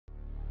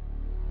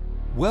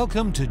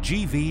Welcome to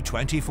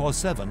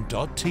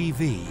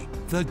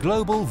GV247.tv, the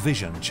Global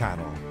Vision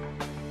Channel,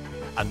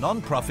 a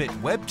non-profit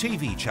web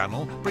TV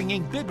channel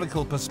bringing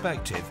biblical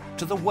perspective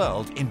to the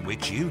world in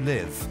which you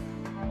live.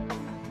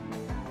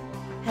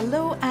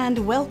 Hello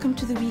and welcome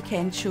to the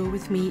weekend show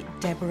with me,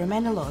 Deborah.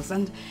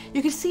 And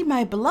you can see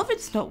my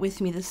beloved's not with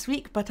me this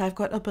week, but I've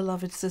got a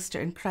beloved sister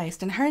in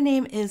Christ, and her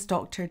name is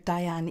Dr.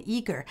 Dianne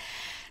Eager.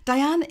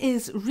 Dianne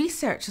is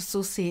Research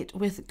Associate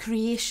with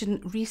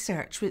Creation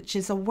Research, which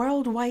is a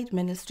worldwide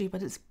ministry,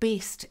 but it's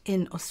based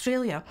in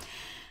Australia.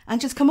 And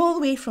she's come all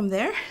the way from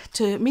there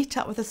to meet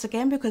up with us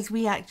again because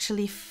we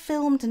actually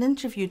filmed and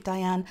interviewed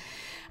Dianne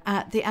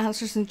at the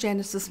Answers in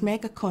Genesis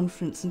mega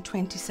conference in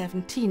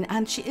 2017,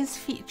 and she is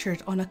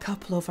featured on a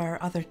couple of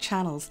our other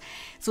channels.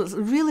 So it's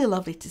really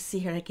lovely to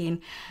see her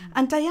again.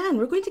 And Dianne,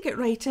 we're going to get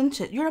right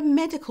into it. You're a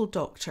medical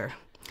doctor.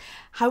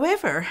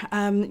 However,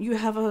 you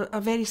have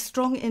a very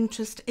strong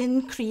interest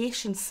in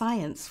creation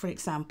science, for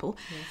example.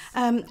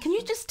 Yes. Can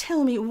you just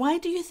tell me, why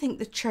do you think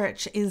the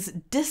church is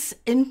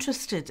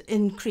disinterested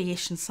in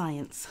creation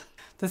science?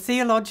 The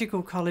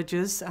theological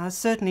colleges,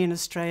 certainly in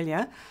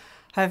Australia,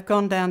 have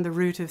gone down the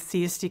route of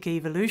theistic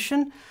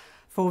evolution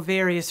for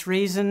various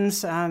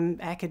reasons,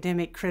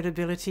 academic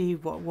credibility,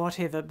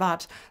 whatever,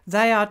 but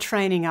they are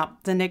training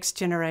up the next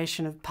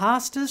generation of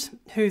pastors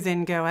who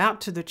then go out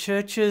to the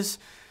churches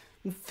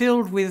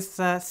filled with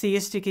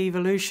theistic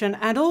evolution,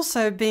 and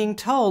also being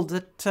told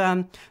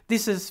that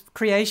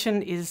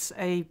creation is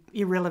a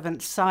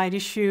irrelevant side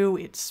issue,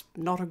 it's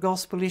not a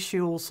gospel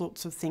issue, all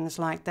sorts of things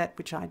like that,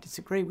 which I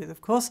disagree with, of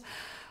course.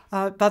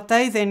 But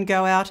they then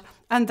go out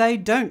and they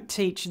don't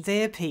teach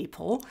their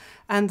people,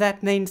 and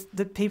that means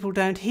that people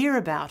don't hear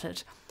about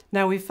it.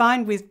 Now, we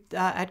find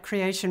at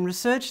Creation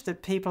Research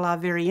that people are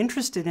very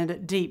interested in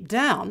it deep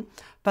down,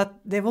 but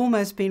they've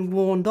almost been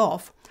warned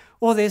off,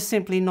 or they're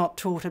simply not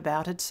taught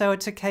about it. So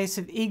it's a case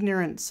of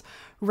ignorance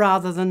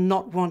rather than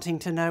not wanting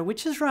to know,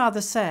 which is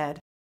rather sad.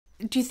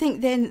 Do you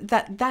think then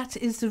that that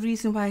is the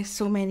reason why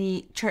so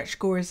many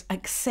churchgoers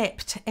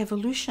accept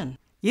evolution?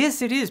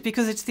 Yes, it is,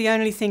 because it's the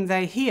only thing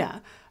they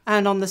hear.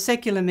 And on the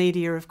secular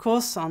media, of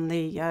course, on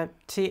the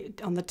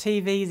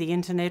TV, the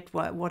internet,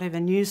 whatever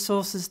news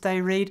sources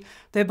they read,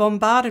 they're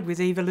bombarded with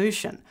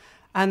evolution.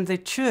 And the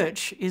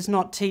church is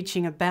not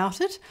teaching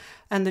about it,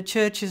 and the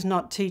church is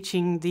not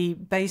teaching the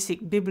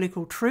basic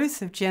biblical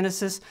truth of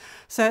Genesis.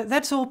 So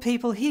that's all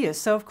people hear.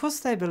 So of course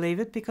they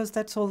believe it because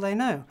that's all they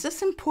know. Is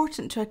this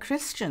important to a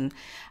Christian,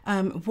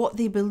 what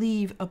they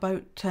believe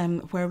about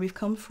where we've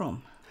come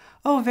from?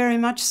 Oh, very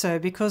much so,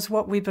 because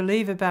what we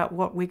believe about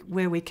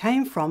where we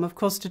came from, of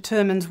course,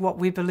 determines what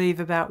we believe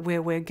about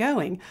where we're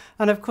going.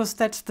 And of course,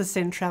 that's the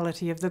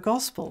centrality of the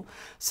gospel.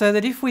 So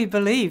that if we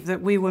believe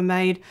that we were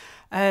made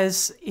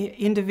as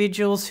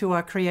individuals who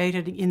are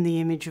created in the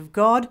image of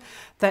God,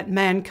 that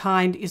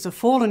mankind is a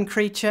fallen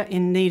creature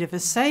in need of a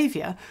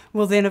saviour,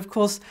 well then, of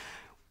course,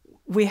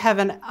 we have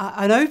an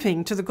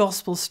opening to the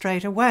gospel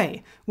straight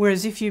away.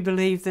 Whereas if you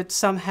believe that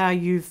somehow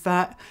you've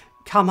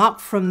come up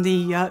from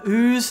the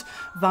ooze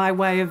by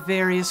way of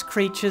various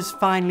creatures,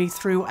 finally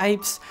through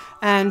apes,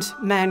 and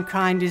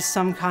mankind is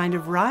some kind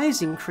of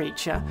rising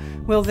creature,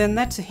 well then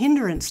that's a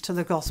hindrance to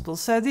the gospel.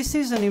 So this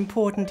is an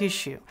important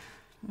issue.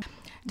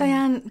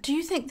 Dianne, do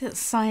you think that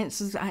science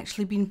has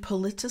actually been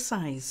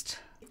politicised?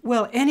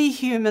 Well, any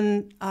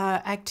human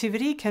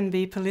activity can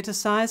be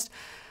politicised.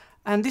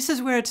 And this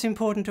is where it's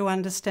important to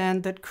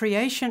understand that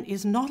creation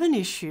is not an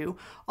issue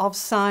of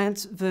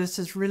science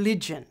versus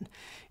religion.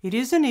 It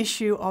is an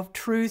issue of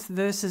truth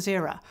versus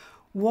error.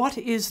 What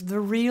is the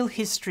real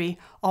history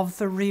of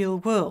the real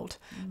world?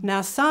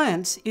 Now,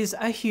 science is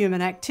a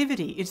human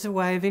activity. It's a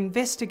way of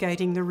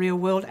investigating the real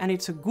world, and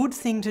it's a good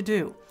thing to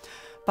do.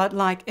 But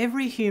like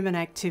every human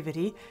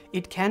activity,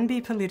 it can be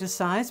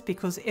politicised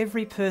because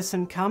every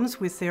person comes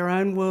with their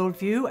own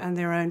worldview and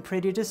their own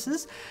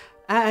prejudices.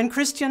 And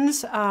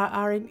Christians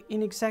are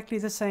in exactly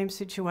the same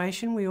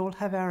situation. We all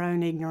have our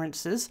own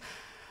ignorances.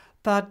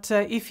 But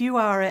if you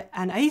are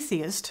an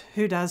atheist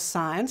who does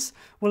science,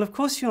 well, of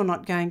course you're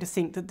not going to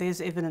think that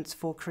there's evidence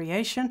for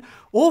creation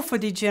or for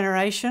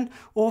degeneration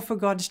or for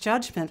God's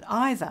judgment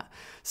either.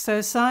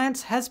 So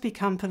science has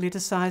become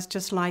politicised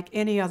just like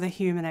any other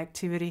human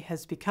activity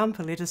has become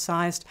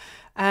politicised.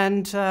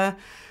 And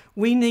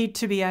we need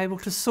to be able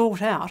to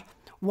sort out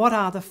what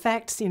are the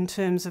facts in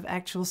terms of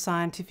actual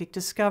scientific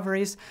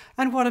discoveries,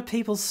 and what are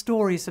people's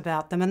stories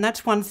about them. And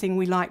that's one thing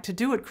we like to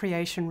do at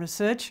Creation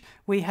Research.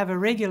 We have a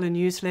regular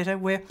newsletter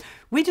where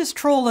we just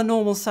trawl the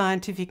normal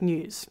scientific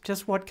news,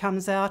 just what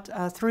comes out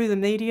through the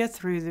media,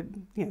 through the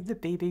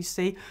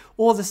BBC,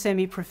 or the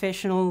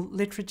semi-professional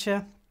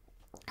literature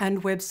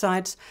and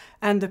websites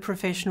and the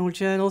professional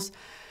journals.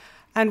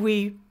 And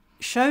we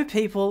show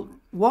people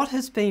what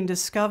has been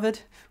discovered.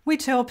 We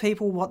tell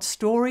people what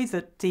story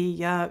that the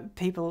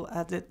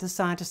that the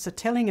scientists are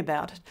telling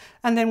about it,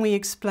 and then we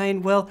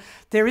explain, well,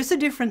 there is a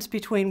difference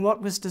between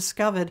what was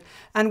discovered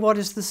and what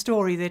is the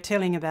story they're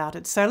telling about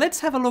it. So let's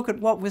have a look at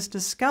what was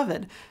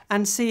discovered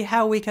and see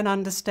how we can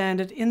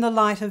understand it in the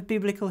light of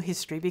biblical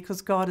history,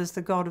 because God is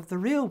the God of the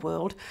real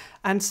world,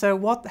 and so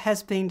what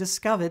has been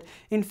discovered,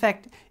 in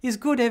fact, is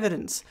good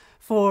evidence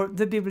for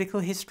the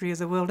biblical history of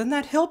the world. And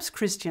that helps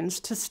Christians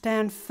to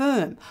stand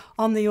firm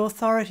on the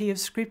authority of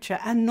Scripture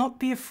and not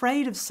be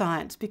afraid of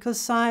science, because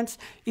science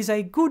is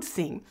a good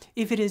thing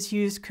if it is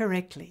used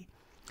correctly.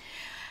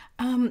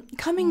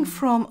 Coming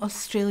from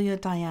Australia,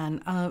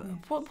 Dianne,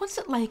 what's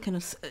it like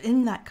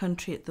in that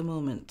country at the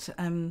moment?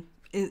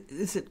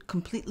 Is it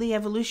completely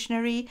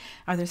evolutionary?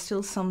 Are there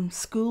still some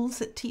schools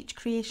that teach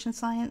creation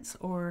science,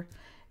 or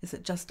is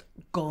it just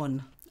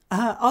gone?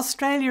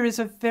 Australia is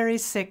a very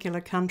secular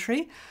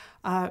country.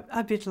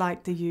 A bit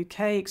like the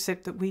UK,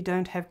 except that we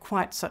don't have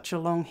quite such a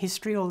long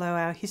history, although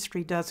our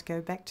history does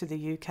go back to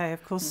the UK,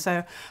 of course.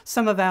 So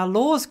some of our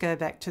laws go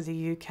back to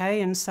the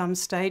UK. In some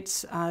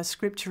states,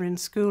 scripture in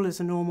school is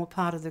a normal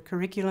part of the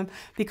curriculum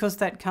because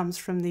that comes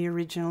from the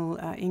original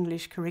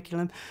English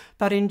curriculum.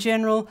 But in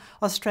general,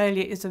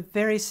 Australia is a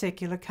very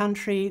secular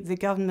country. The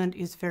government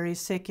is very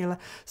secular.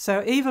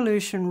 So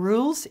evolution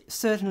rules,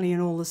 certainly in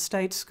all the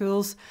state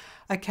schools.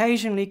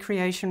 Occasionally,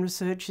 creation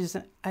research is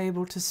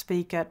able to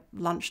speak at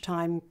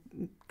lunchtime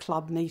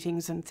club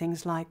meetings and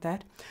things like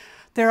that.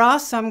 There are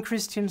some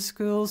Christian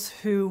schools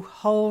who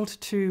hold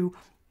to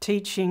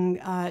teaching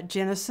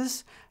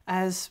Genesis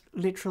as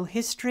literal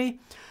history,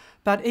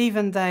 but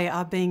even they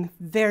are being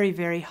very,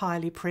 very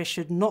highly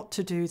pressured not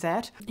to do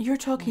that. You're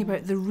talking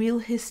about the real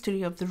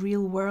history of the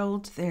real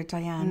world there,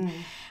 Dianne.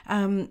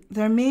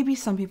 There may be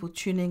some people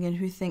tuning in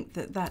who think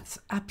that that's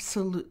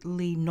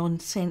absolutely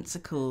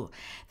nonsensical,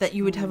 that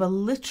you would have a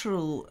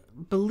literal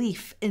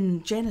belief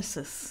in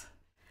Genesis.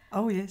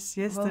 Oh, yes,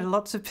 well, there are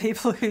lots of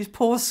people who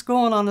pour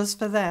scorn on us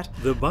for that.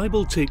 The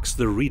Bible takes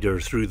the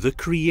reader through the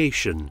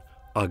creation,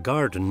 a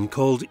garden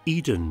called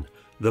Eden,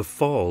 the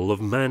fall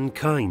of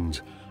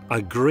mankind,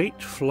 a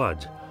great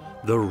flood,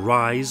 the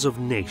rise of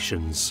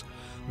nations,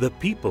 the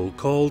people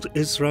called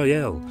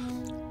Israel,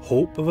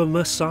 hope of a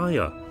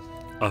Messiah,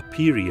 a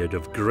period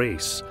of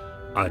grace,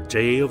 a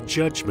day of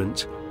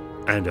judgment,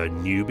 and a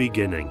new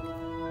beginning.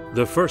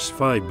 The first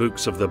 5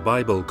 books of the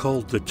Bible,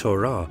 called the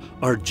Torah,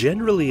 are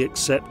generally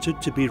accepted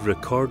to be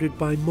recorded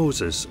by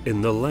Moses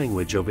in the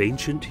language of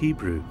ancient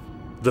Hebrew.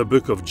 The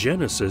book of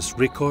Genesis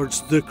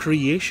records the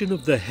creation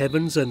of the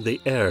heavens and the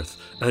earth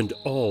and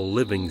all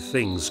living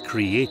things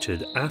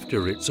created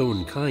after its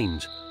own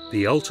kind.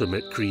 The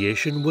ultimate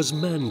creation was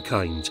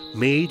mankind,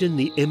 made in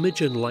the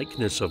image and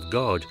likeness of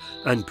God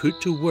and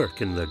put to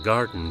work in the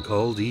garden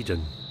called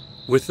Eden,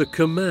 with the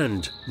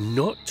command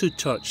not to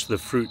touch the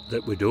fruit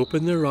that would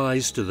open their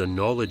eyes to the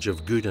knowledge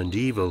of good and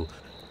evil.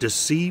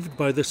 Deceived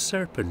by the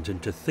serpent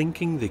into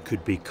thinking they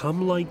could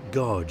become like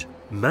God,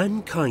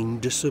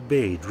 mankind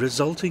disobeyed,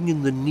 resulting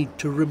in the need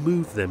to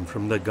remove them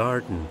from the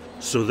garden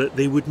so that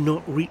they would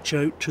not reach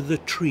out to the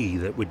tree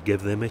that would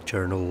give them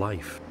eternal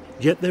life.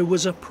 Yet there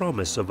was a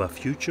promise of a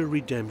future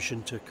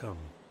redemption to come.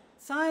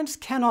 Science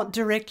cannot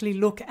directly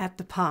look at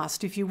the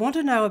past. If you want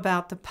to know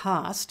about the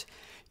past,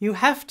 you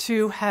have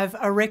to have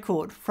a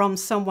record from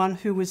someone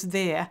who was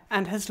there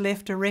and has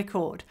left a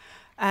record.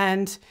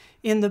 And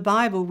in the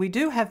Bible, we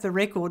do have the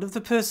record of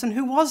the person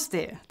who was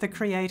there, the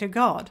Creator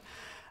God.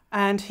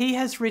 And he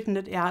has written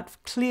it out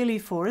clearly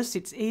for us.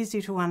 It's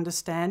easy to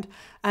understand.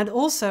 And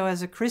also,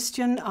 as a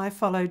Christian, I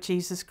follow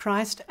Jesus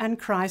Christ, and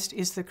Christ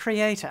is the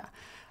Creator.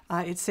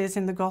 It says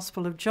in the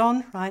Gospel of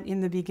John, right, in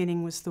the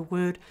beginning was the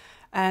Word,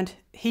 and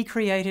he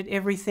created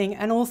everything,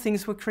 and all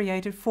things were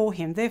created for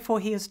him. Therefore,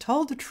 he has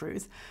told the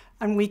truth,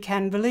 and we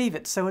can believe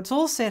it. So it's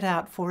all set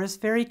out for us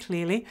very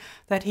clearly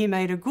that he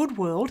made a good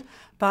world,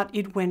 but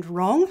it went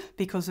wrong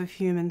because of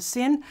human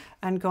sin,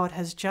 and God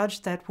has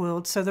judged that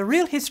world. So the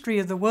real history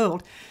of the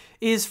world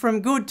is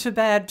from good to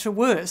bad to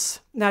worse.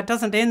 Now, it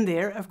doesn't end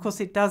there. Of course,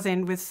 it does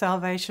end with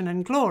salvation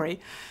and glory.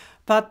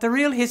 But the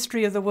real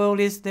history of the world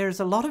is there's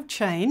a lot of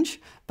change,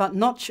 but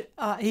not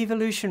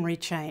evolutionary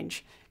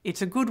change.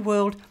 It's a good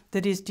world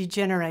that is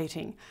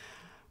degenerating.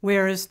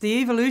 Whereas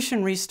the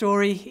evolutionary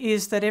story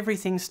is that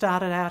everything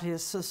started out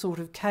as a sort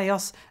of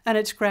chaos and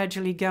it's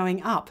gradually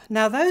going up.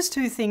 Now, those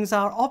two things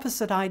are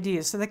opposite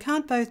ideas, so they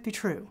can't both be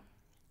true.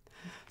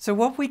 So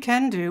what we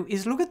can do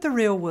is look at the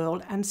real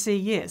world and see,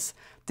 yes,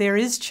 there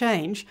is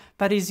change,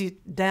 but is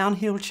it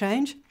downhill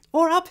change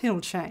or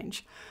uphill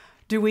change?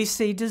 Do we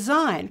see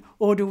design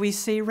or do we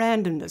see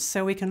randomness?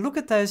 So we can look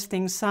at those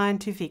things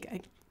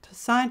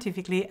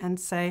scientifically and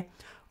say,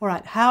 all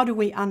right, how do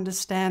we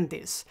understand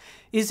this?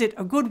 Is it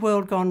a good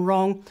world gone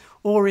wrong,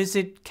 or is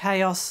it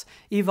chaos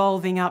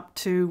evolving up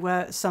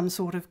to some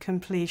sort of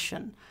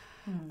completion?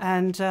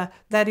 And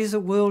that is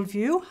a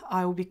worldview.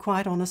 I will be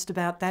quite honest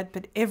about that,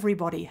 but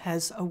everybody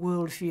has a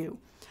worldview.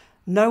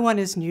 No one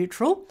is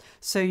neutral,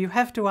 so you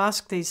have to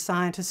ask these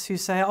scientists who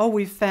say, oh,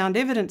 we've found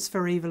evidence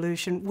for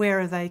evolution,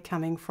 where are they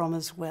coming from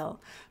as well?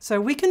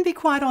 So we can be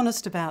quite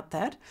honest about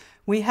that.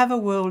 We have a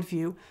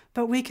worldview,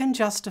 but we can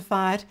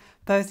justify it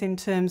both in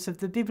terms of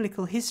the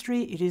biblical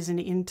history, it is an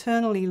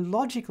internally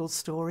logical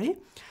story,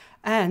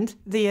 and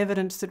the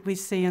evidence that we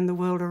see in the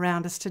world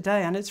around us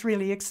today. And it's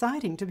really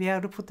exciting to be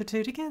able to put the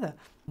two together.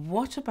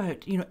 What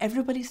about,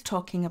 everybody's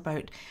talking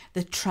about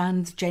the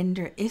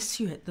transgender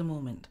issue at the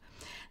moment.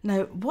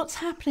 Now, what's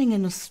happening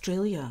in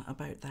Australia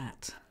about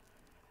that?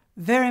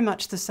 Very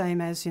much the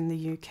same as in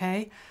the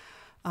UK.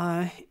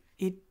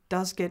 It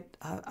does get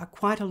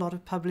quite a lot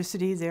of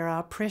publicity. There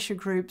are pressure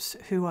groups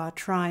who are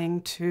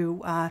trying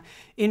to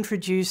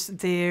introduce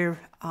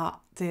their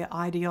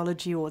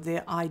ideology or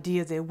their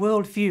idea, their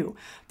worldview,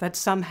 that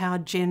somehow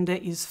gender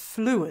is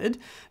fluid,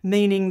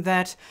 meaning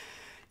that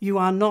you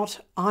are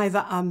not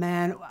either a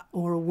man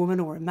or a woman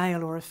or a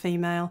male or a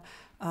female,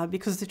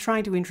 because they're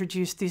trying to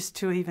introduce this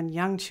to even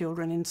young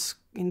children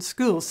in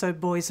school, so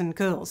boys and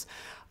girls.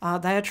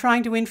 They are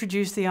trying to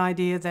introduce the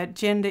idea that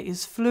gender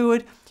is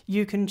fluid.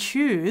 You can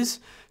choose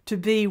to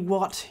be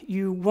what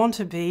you want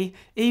to be,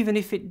 even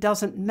if it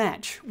doesn't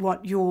match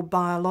what your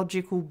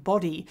biological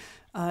body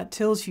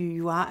tells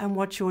you are and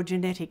what your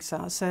genetics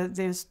are. So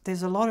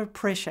there's a lot of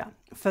pressure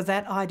for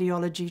that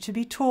ideology to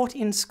be taught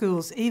in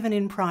schools, even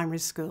in primary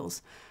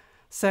schools.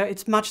 So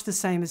it's much the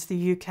same as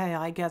the UK,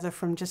 I gather,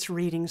 from just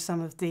reading some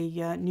of the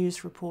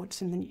news reports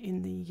from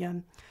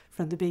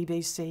the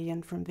BBC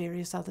and from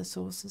various other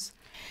sources.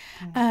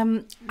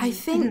 I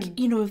think,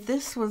 if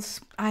this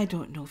was,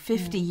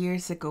 50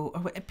 years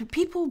ago,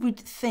 people would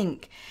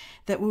think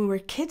that we were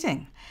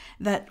kidding,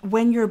 that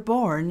when you're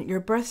born, your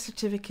birth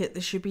certificate,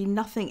 there should be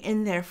nothing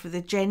in there for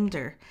the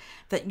gender,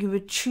 that you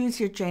would choose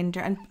your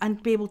gender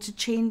and be able to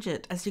change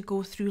it as you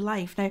go through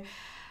life. Now,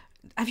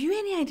 have you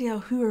any idea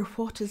who or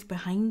what is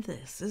behind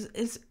this?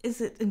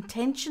 Is it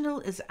intentional?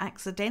 Is it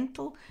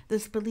accidental,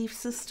 this belief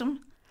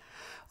system?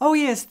 Oh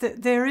yes,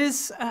 there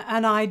is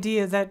an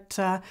idea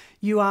that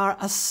you are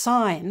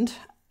assigned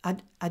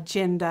a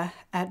gender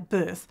at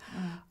birth.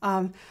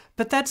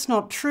 But that's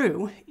not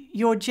true.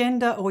 Your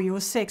gender or your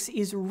sex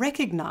is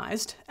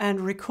recognised and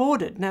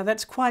recorded. Now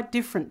that's quite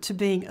different to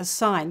being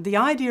assigned. The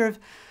idea of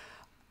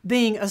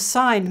being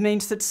assigned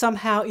means that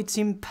somehow it's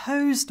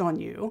imposed on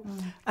you,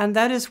 and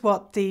that is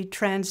what the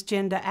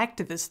transgender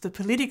activists, the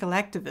political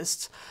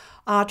activists,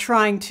 are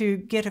trying to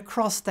get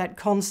across, that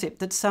concept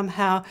that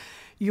somehow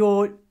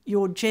your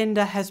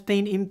gender has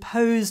been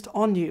imposed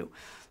on you.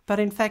 But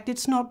in fact,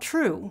 it's not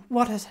true.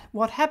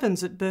 What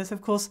happens at birth,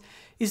 of course,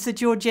 is that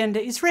your gender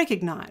is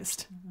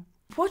recognised.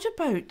 What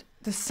about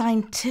the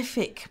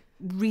scientific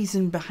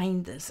reason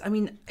behind this? I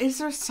mean, is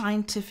there a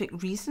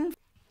scientific reason?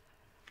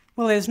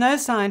 Well, there's no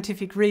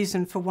scientific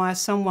reason for why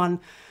someone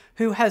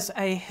who has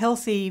a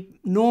healthy,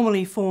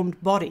 normally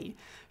formed body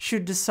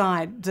should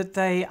decide that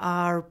they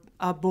are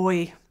a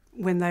boy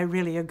when they're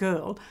really a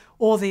girl,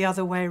 or the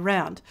other way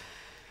around.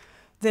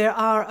 There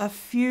are a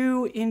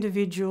few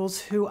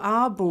individuals who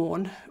are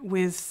born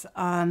with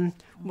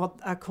what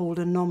are called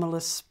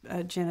anomalous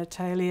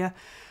genitalia,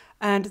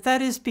 and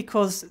that is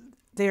because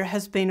there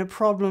has been a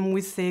problem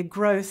with their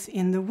growth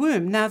in the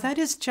womb. Now, that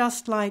is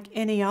just like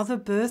any other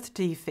birth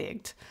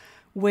defect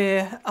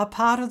where a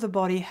part of the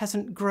body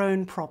hasn't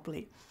grown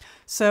properly.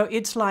 So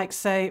it's like,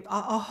 say,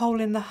 a hole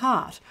in the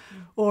heart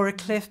or a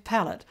cleft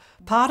palate.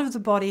 Part of the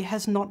body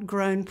has not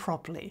grown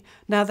properly.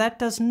 Now, that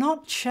does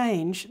not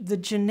change the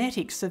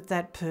genetics of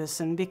that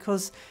person,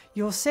 because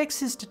your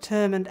sex is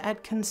determined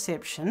at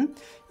conception.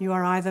 You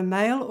are either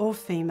male or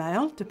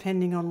female,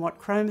 depending on what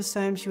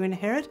chromosomes you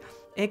inherit.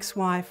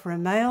 XY for a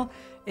male,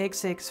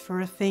 XX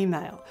for a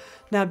female.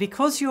 Now,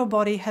 because your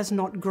body has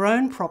not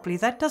grown properly,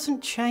 that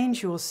doesn't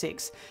change your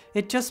sex.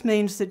 It just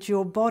means that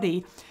your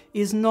body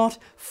is not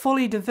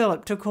fully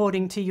developed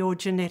according to your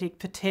genetic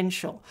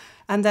potential.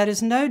 And that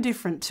is no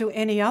different to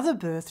any other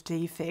birth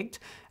defect,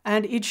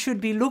 and it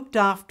should be looked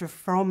after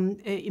from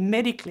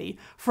medically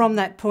from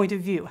that point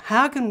of view.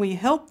 How can we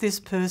help this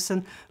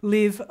person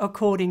live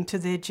according to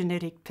their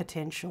genetic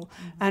potential?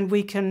 And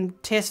we can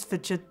test for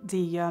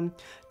the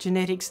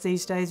genetics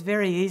these days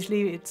very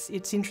easily.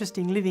 It's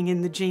interesting living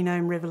in the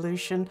genome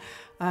revolution.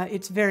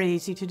 It's very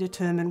easy to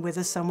determine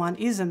whether someone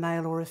is a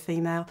male or a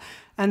female.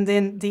 And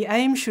then the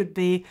aim should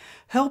be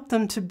help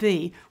them to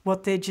be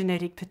what their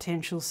genetic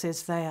potential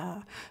says they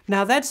are.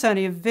 Now, that's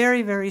only a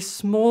very, very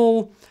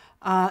small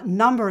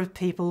number of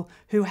people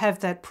who have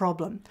that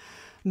problem.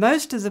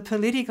 Most of the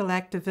political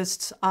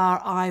activists are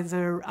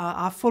either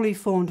fully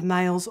formed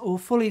males or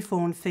fully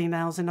formed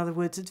females. In other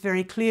words, it's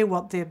very clear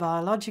what their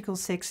biological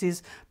sex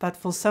is, but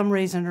for some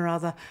reason or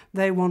other,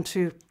 they want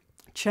to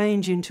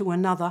change into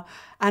another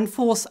and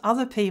force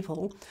other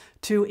people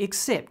to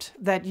accept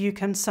that you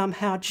can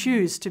somehow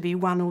choose to be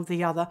one or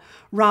the other,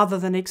 rather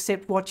than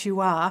accept what you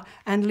are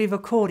and live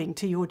according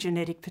to your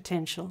genetic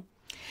potential.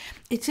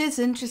 It is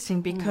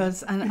interesting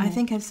because, and I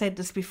think I've said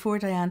this before,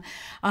 Dianne,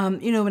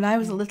 you know, when I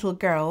was a little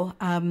girl,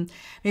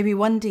 maybe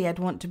one day I'd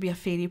want to be a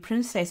fairy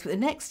princess, but the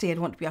next day I'd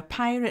want to be a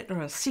pirate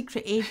or a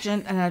secret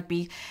agent, and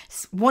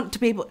want to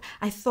be able,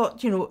 I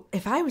thought, you know,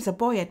 if I was a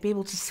boy, I'd be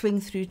able to swing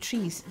through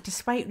trees,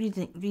 despite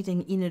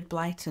reading Enid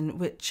Blyton,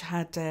 which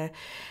had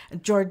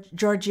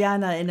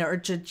Georgiana in it, or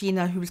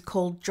Georgina, who was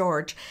called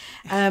George.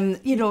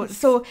 You know,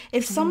 so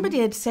if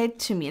somebody had said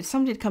to me, if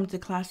somebody had come to the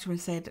classroom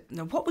and said,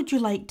 "Now, what would you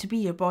like to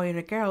be, a boy or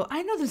a girl?"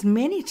 I know there's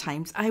many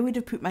times I would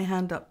have put my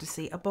hand up to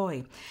say a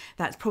boy.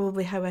 That's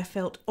probably how I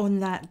felt on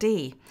that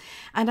day.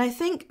 And I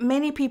think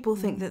many people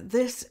think that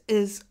this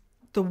is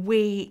the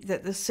way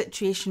that the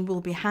situation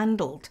will be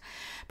handled.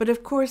 But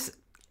of course,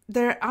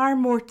 there are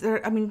more,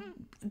 I mean,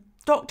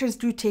 doctors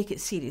do take it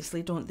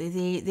seriously, don't they?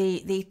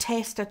 They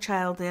test a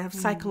child, they have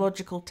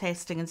psychological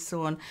testing and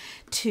so on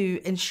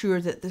to ensure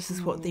that this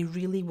is what they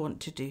really want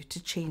to do,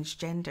 to change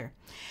gender.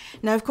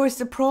 Now, of course,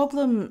 the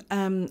problem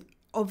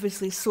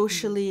obviously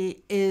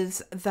socially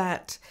is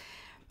that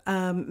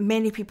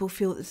many people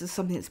feel this is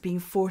something that's being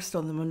forced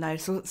on them now.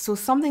 So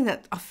something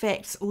that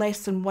affects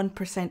less than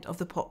 1% of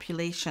the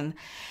population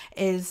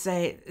is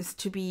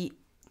to be,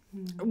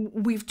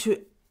 we've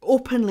to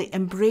openly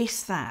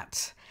embrace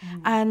that.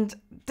 And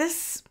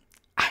this,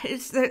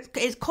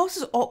 it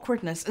causes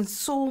awkwardness in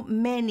so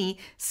many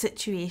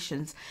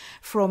situations,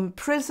 from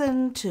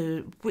prison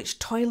to which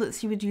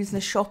toilets you would use in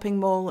a shopping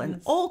mall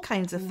and all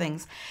kinds of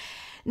things.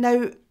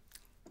 Now,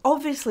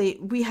 obviously,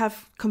 we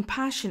have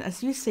compassion,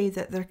 as you say,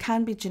 that there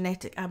can be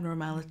genetic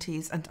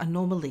abnormalities and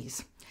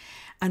anomalies.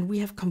 And we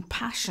have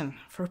compassion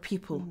for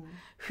people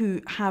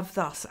who have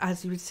thus,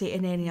 as you would say,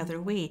 in any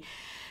other way.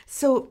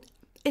 So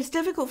it's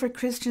difficult for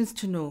Christians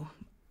to know,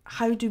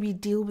 how do we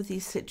deal with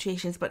these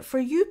situations? But for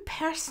you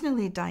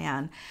personally,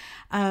 Dianne,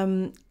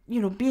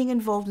 you know, being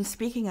involved in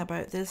speaking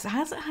about this,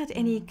 has it had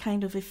any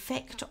kind of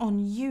effect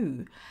on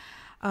you?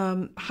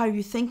 How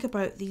you think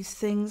about these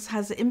things?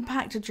 Has it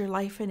impacted your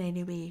life in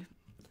any way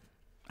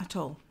at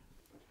all?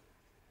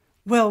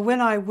 Well,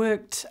 when I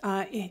worked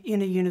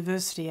in a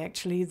university,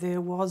 actually,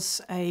 there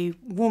was a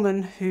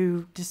woman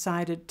who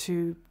decided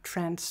to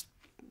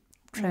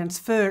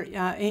transfer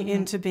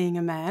into being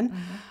a man.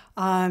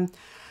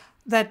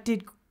 That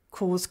did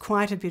cause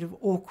quite a bit of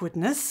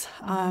awkwardness.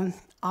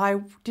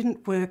 I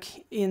didn't work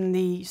in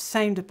the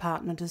same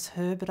department as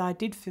her, but I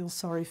did feel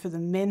sorry for the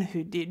men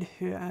who did,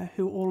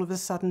 who all of a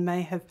sudden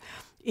may have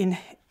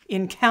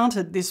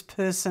encountered this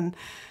person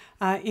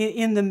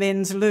in the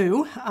men's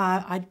loo.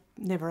 I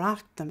never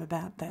asked them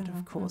about that,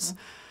 of course.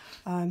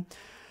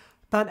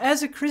 But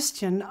as a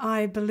Christian,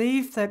 I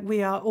believe that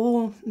we are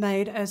all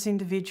made as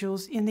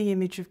individuals in the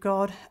image of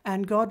God,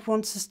 and God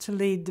wants us to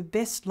lead the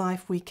best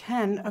life we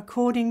can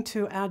according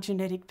to our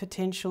genetic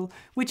potential,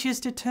 which is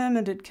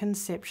determined at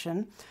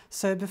conception.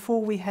 So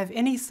before we have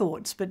any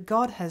thoughts, but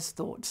God has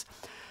thoughts.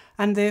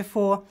 And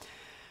therefore,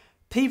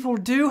 people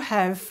do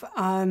have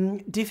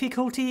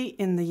difficulty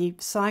in the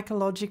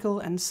psychological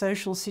and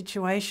social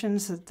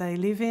situations that they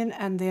live in,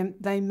 and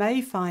they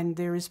may find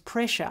there is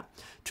pressure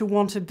to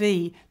want to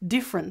be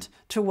different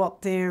to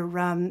what their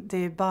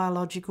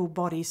biological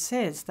body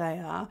says they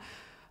are.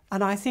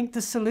 And I think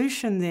the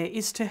solution there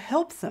is to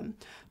help them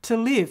to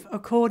live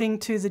according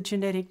to the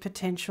genetic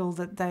potential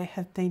that they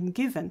have been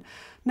given.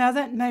 Now,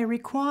 that may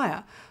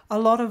require a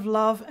lot of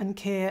love and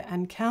care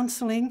and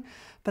counselling,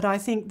 but I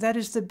think that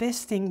is the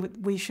best thing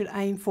we should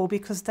aim for,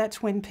 because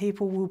that's when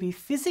people will be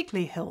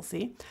physically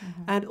healthy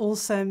and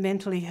also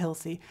mentally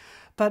healthy.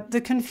 But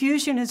the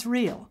confusion is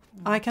real.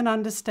 I can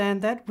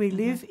understand that. We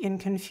live in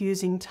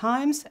confusing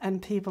times,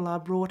 and people are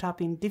brought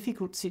up in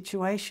difficult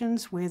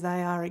situations where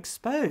they are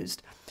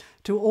exposed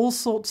to all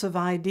sorts of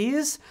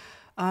ideas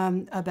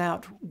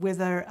about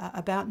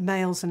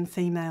males and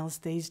females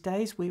these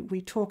days.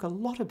 We talk a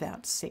lot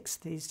about sex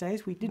these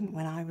days. We didn't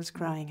when I was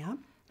growing up.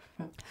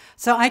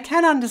 So I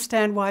can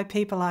understand why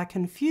people are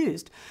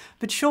confused,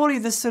 but surely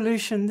the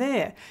solution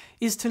there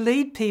is to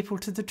lead people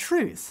to the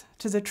truth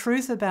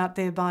about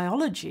their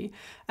biology,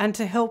 and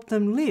to help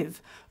them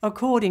live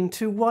according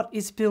to what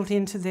is built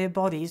into their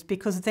bodies,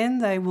 because then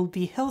they will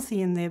be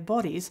healthy in their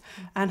bodies,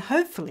 and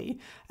hopefully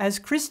as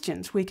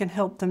Christians we can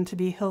help them to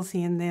be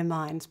healthy in their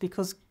minds,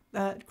 because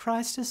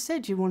Christ has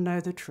said you will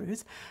know the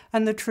truth,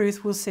 and the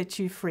truth will set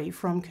you free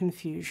from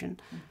confusion.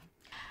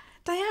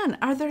 Dianne,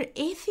 are there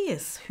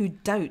atheists who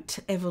doubt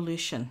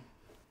evolution?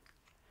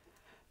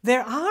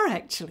 There are,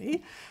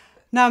 actually.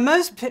 Now,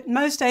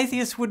 most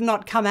atheists would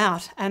not come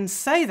out and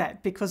say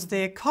that, because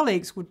their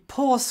colleagues would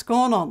pour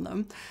scorn on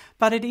them.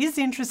 But it is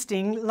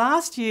interesting.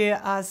 Last year,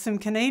 some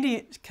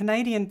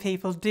Canadian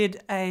people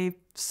did a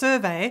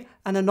survey,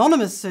 an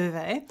anonymous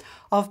survey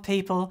of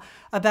people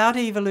about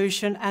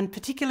evolution, and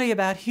particularly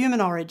about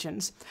human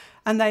origins.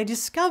 And they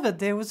discovered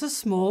there was a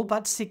small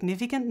but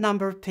significant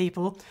number of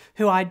people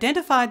who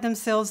identified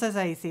themselves as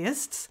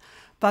atheists,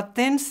 but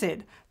then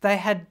said they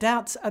had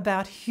doubts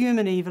about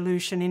human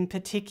evolution in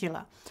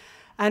particular.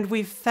 And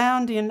we've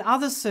found in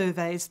other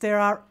surveys there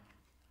are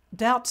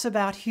doubts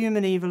about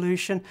human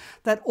evolution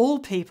that all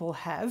people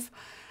have.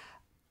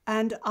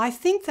 And I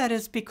think that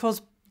is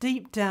because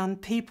deep down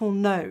people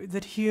know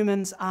that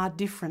humans are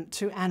different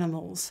to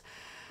animals.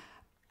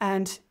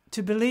 And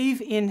to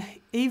believe in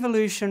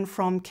evolution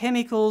from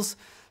chemicals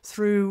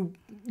through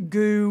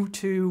goo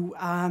to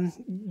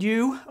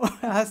you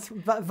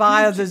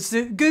via the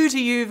zoo, goo to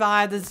you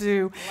via the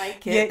zoo.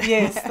 Like it.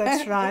 Yes,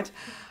 that's right.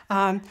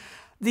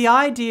 The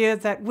idea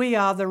that we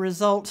are the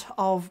result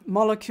of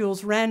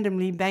molecules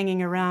randomly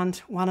banging around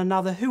one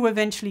another, who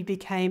eventually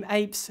became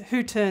apes,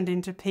 who turned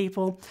into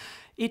people,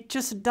 it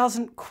just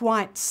doesn't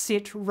quite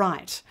sit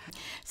right.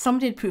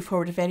 Somebody had put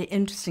forward a very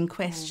interesting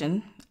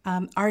question.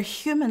 Are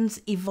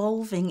humans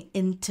evolving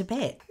in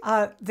Tibet?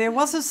 There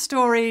was a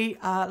story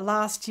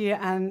last year,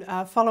 and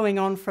following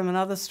on from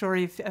another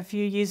story a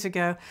few years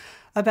ago,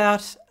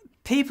 about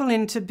people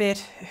in Tibet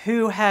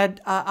who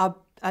had a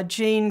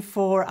gene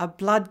for a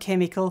blood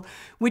chemical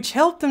which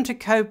helped them to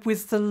cope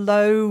with the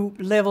low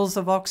levels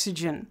of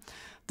oxygen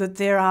that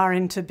there are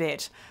in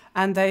Tibet.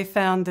 And they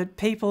found that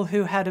people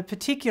who had a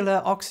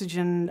particular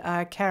oxygen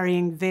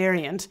carrying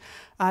variant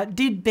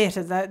did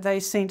better. They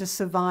seemed to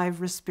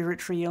survive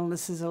respiratory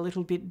illnesses a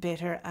little bit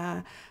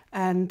better.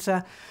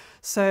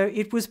 So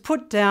it was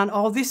put down,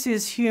 oh, this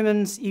is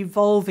humans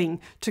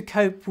evolving to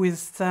cope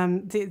with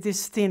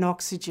this thin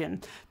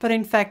oxygen. But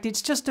in fact,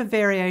 it's just a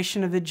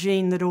variation of a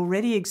gene that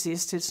already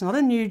exists. It's not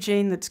a new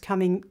gene that's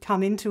come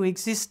into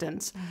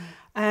existence. Mm-hmm.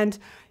 And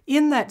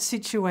in that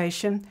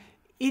situation,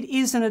 it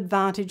is an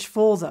advantage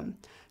for them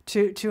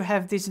to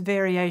have this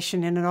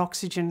variation in an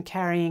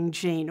oxygen-carrying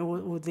gene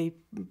or the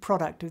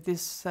product of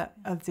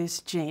this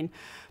gene.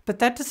 But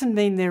that doesn't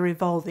mean they're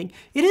evolving.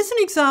 It is an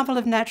example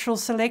of natural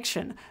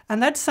selection,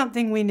 and that's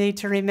something we need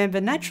to remember.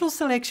 Natural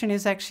selection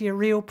is actually a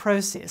real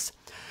process.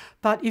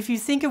 But if you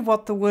think of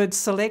what the word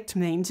select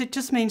means, it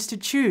just means to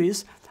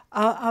choose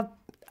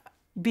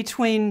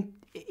between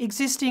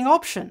existing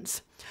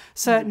options.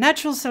 So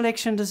natural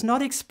selection does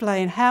not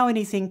explain how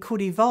anything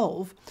could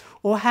evolve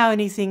or how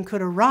anything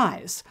could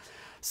arise.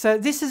 So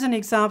this is an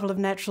example of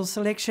natural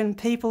selection.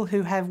 People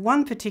who have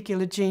one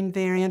particular gene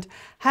variant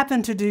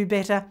happen to do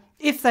better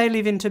if they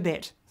live in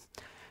Tibet.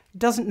 It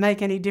doesn't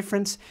make any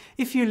difference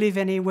if you live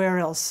anywhere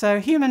else. So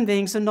human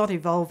beings are not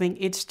evolving.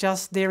 It's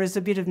just there is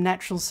a bit of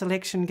natural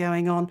selection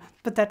going on,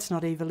 but that's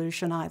not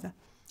evolution either.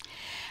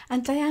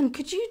 And Dianne,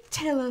 could you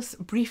tell us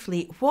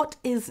briefly, what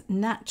is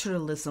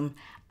naturalism,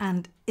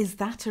 and is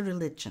that a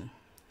religion?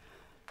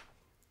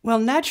 Well,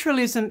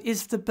 naturalism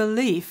is the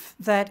belief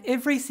that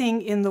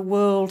everything in the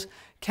world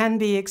can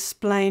be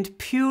explained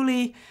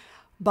purely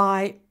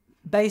by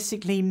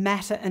basically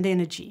matter and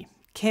energy,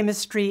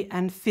 chemistry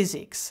and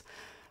physics.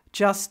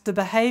 Just the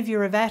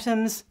behaviour of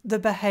atoms, the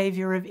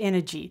behaviour of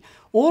energy,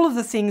 all of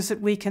the things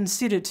that we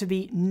consider to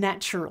be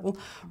natural,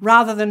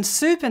 rather than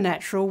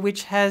supernatural,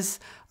 which has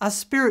a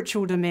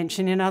spiritual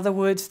dimension. In other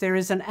words, there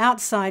is an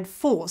outside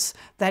force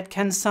that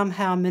can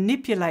somehow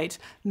manipulate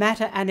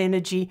matter and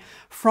energy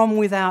from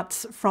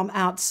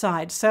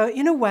outside. So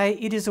in a way,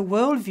 it is a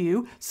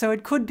worldview, so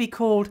it could be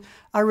called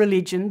a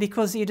religion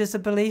because it is a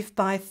belief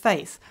by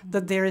faith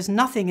that there is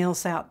nothing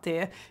else out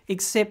there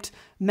except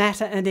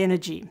matter and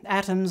energy,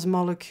 atoms,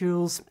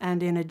 molecules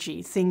and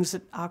energy, things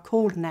that are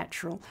called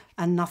natural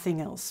and nothing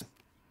else.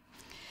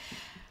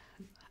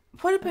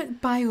 What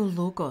about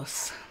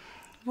biologos?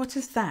 What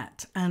is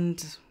that?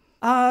 And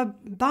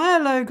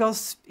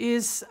Biologos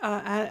is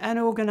an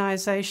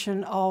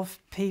organisation of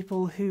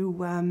people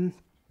who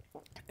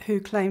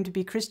claim to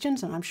be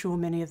Christians, and I'm sure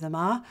many of them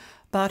are,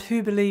 but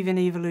who believe in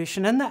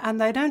evolution.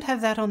 And they don't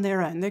have that on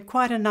their own. There are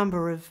quite a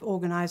number of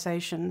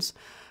organisations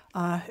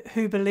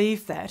who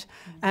believe that.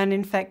 And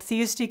in fact,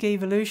 theistic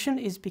evolution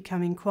is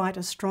becoming quite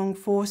a strong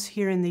force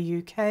here in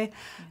the UK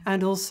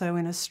and also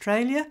in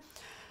Australia.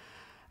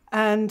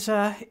 And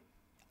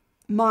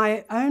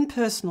my own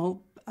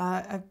personal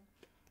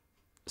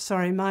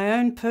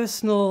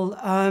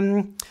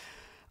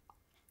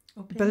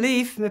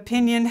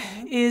opinion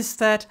is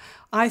that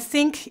I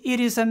think it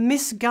is a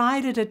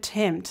misguided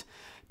attempt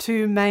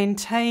to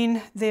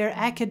maintain their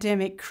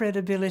academic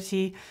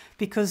credibility,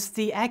 because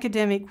the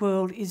academic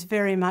world is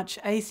very much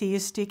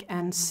atheistic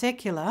and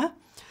secular,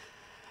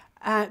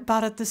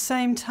 but at the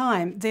same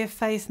time their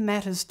faith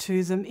matters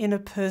to them in a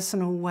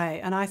personal way,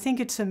 and I think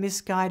it's a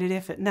misguided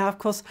effort. Now, of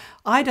course,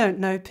 I don't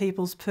know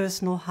people's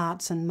personal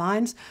hearts and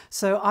minds,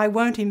 so I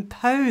won't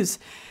impose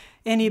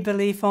any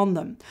belief on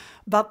them.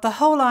 But the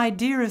whole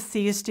idea of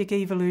theistic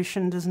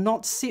evolution does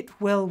not sit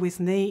well with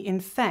me. In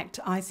fact,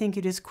 I think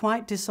it is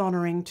quite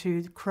dishonouring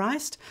to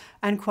Christ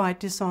and quite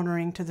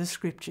dishonouring to the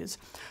scriptures.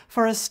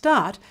 For a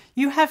start,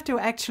 you have to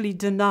actually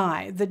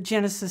deny that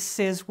Genesis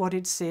says what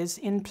it says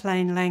in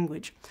plain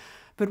language.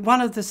 But one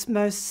of the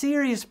most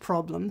serious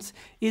problems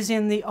is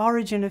in the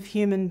origin of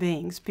human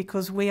beings,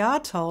 because we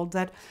are told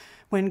that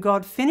when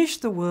God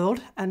finished the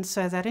world, and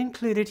so that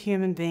included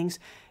human beings,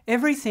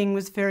 everything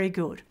was very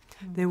good.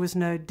 There was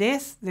no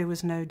death, there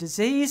was no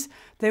disease,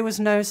 there was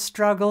no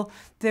struggle,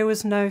 there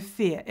was no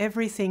fear.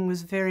 Everything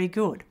was very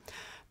good.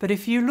 But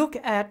if you look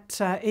at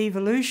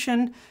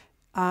evolution,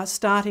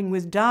 starting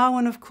with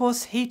Darwin, of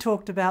course, he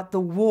talked about the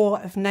war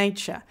of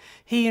nature.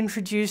 He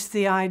introduced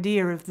the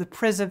idea of the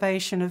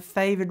preservation of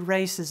favoured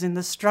races in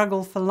the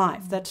struggle for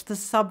life. That's the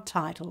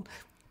subtitle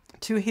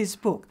to his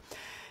book.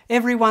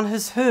 Everyone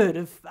has heard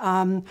of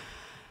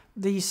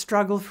the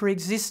struggle for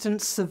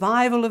existence,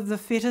 survival of the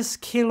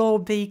fittest, kill or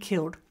be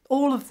killed,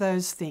 all of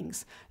those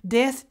things.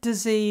 Death,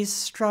 disease,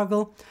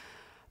 struggle,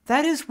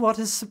 that is what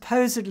has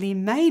supposedly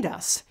made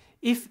us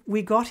if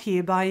we got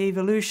here by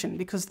evolution,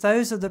 because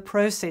those are the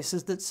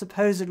processes that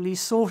supposedly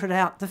sorted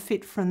out the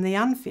fit from the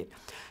unfit.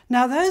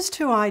 Now, those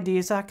two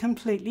ideas are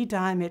completely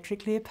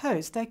diametrically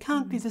opposed. They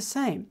can't be the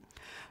same.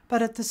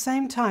 But at the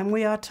same time,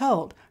 we are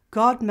told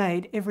God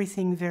made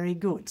everything very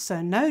good.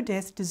 So no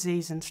death,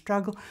 disease, and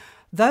struggle.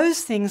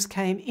 Those things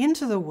came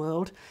into the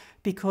world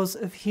because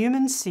of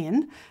human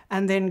sin,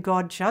 and then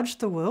God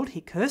judged the world.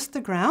 He cursed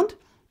the ground.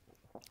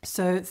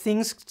 So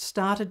things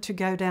started to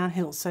go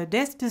downhill. So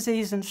death,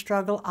 disease, and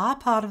struggle are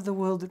part of the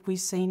world that we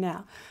see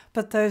now.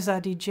 But those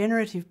are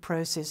degenerative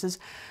processes.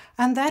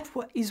 And that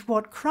is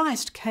what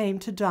Christ came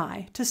to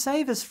die to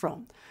save us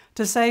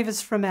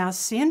from our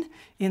sin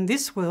in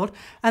this world,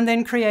 and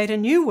then create a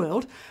new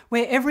world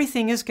where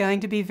everything is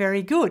going to be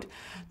very good.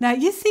 Now,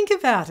 you think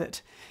about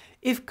it.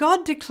 If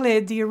God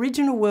declared the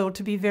original world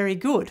to be very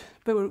good,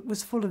 but it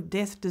was full of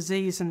death,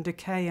 disease, and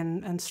decay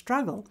and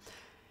struggle,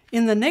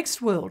 in the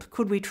next world,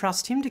 could we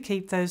trust him to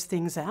keep those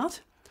things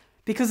out?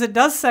 Because it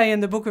does say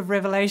in the book of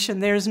Revelation,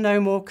 there is no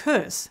more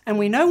curse. And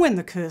we know when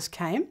the curse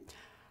came.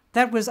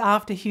 That was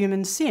after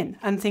human sin,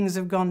 and things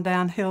have gone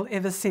downhill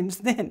ever since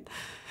then.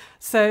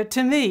 So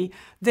to me,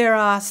 there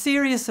are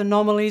serious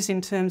anomalies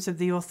in terms of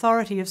the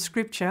authority of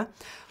Scripture.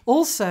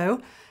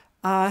 Also,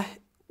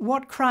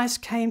 what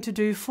Christ came to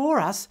do for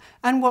us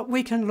and what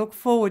we can look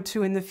forward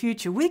to in the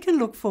future. We can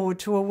look forward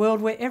to a world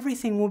where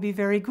everything will be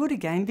very good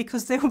again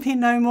because there will be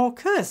no more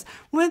curse.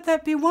 Won't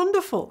that be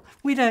wonderful?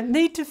 We don't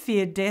need to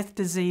fear death,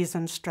 disease,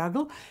 and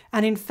struggle.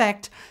 And in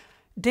fact,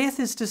 death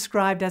is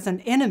described as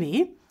an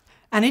enemy,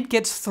 and it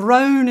gets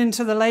thrown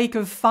into the lake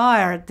of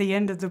fire at the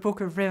end of the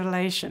book of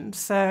Revelation.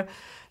 So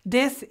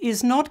death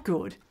is not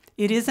good.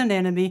 It is an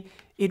enemy.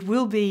 It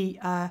will be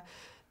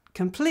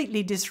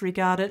completely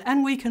disregarded,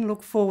 and we can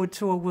look forward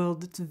to a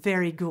world that's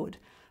very good.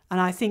 And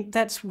I think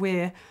that's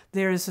where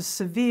there is a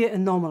severe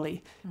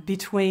anomaly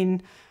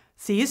between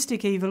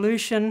theistic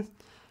evolution,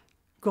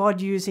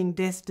 God using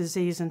death,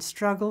 disease, and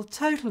struggle,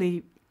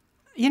 totally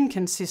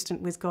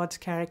inconsistent with God's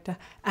character,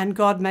 and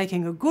God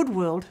making a good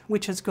world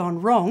which has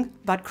gone wrong,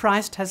 but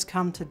Christ has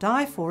come to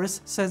die for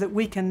us so that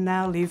we can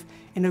now live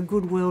in a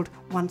good world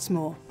once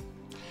more.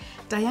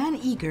 Dianne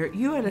Eager,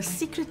 you are a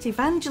secret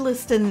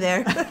evangelist in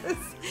there.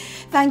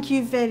 Thank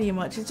you very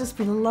much. It's just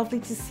been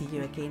lovely to see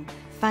you again.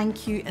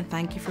 Thank you, and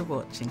thank you for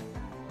watching.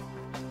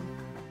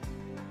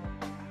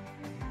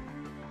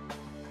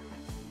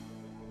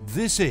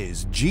 This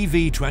is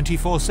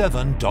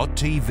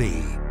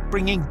GV247.tv,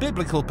 bringing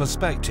biblical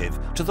perspective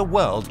to the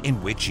world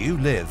in which you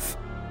live.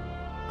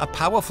 A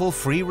powerful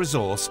free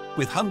resource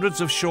with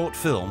hundreds of short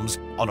films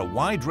on a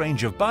wide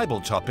range of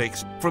Bible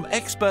topics from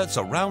experts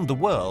around the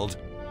world,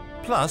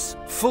 plus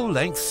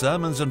full-length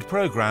sermons and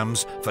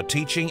programs for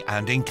teaching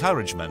and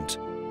encouragement.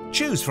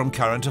 Choose from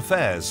current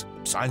affairs,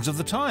 signs of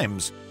the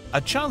times,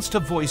 a chance to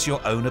voice your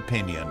own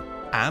opinion,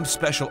 and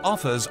special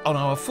offers on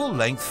our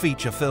full-length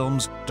feature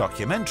films,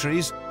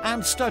 documentaries,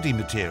 and study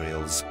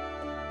materials.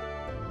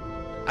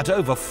 At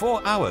over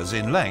 4 hours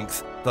in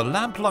length, the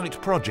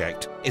Lamplight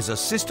Project is a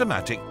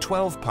systematic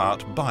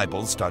 12-part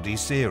Bible study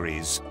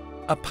series,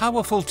 a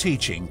powerful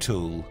teaching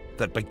tool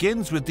that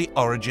begins with the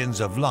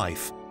origins of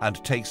life and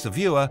takes the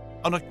viewer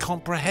on a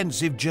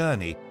comprehensive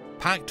journey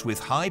packed with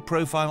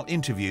high-profile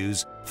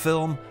interviews,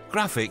 film,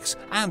 graphics,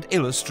 and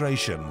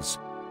illustrations,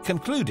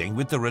 concluding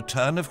with the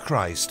return of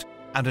Christ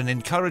and an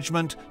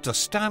encouragement to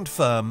stand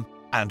firm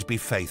and be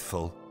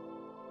faithful.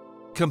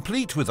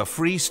 Complete with a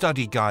free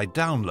study guide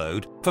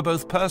download for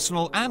both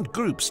personal and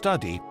group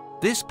study,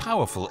 this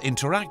powerful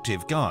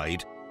interactive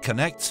guide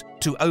connects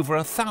to over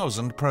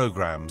 1,000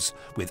 programs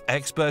with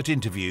expert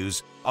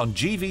interviews on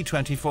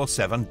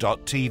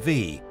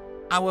GV247.tv,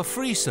 our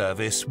free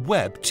service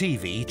web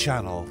TV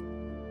channel.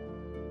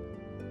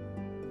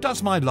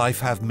 Does My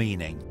Life Have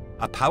Meaning?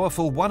 A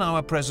powerful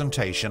 1-hour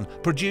presentation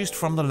produced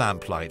from the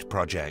Lamplight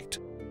Project.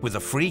 With a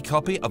free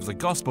copy of the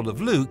Gospel of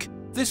Luke,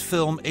 this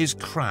film is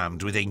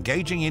crammed with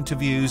engaging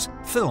interviews,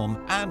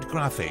 film and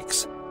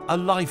graphics. A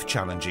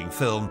life-challenging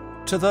film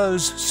to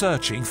those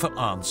searching for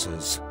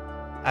answers.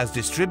 As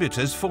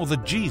distributors for the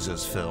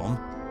Jesus film,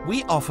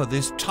 we offer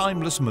this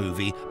timeless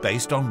movie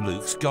based on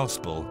Luke's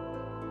Gospel.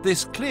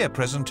 This clear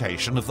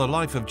presentation of the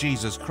life of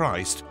Jesus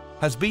Christ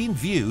has been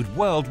viewed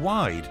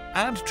worldwide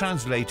and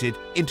translated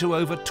into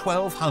over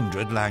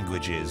 1,200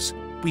 languages.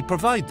 We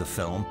provide the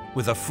film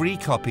with a free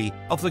copy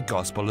of the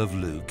Gospel of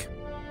Luke.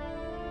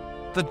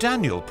 The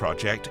Daniel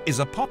Project is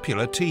a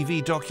popular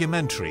TV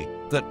documentary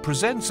that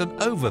presents an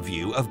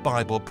overview of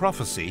Bible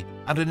prophecy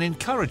and an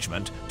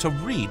encouragement to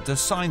read the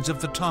signs of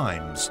the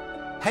times.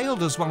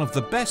 Hailed as one of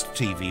the best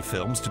TV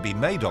films to be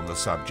made on the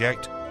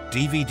subject,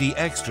 DVD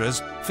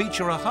extras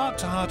feature a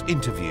heart-to-heart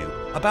interview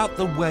about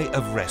the way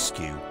of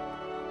rescue.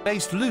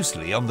 Based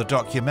loosely on the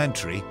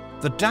documentary,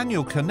 The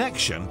Daniel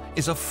Connection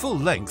is a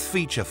full-length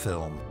feature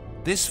film.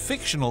 This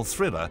fictional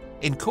thriller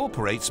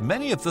incorporates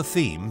many of the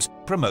themes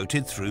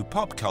promoted through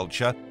pop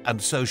culture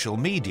and social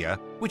media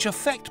which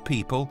affect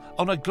people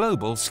on a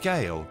global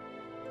scale.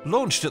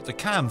 Launched at the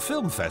Cannes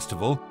Film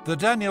Festival, The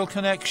Daniel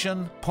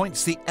Connection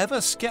points the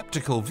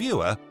ever-skeptical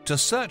viewer to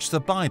search the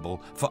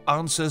Bible for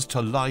answers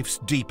to life's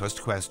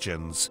deepest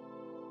questions.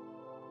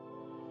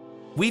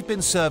 We've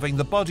been serving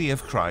the body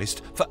of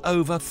Christ for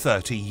over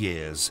 30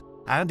 years,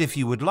 and if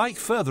you would like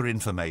further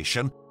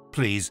information,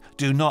 please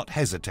do not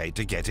hesitate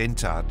to get in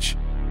touch.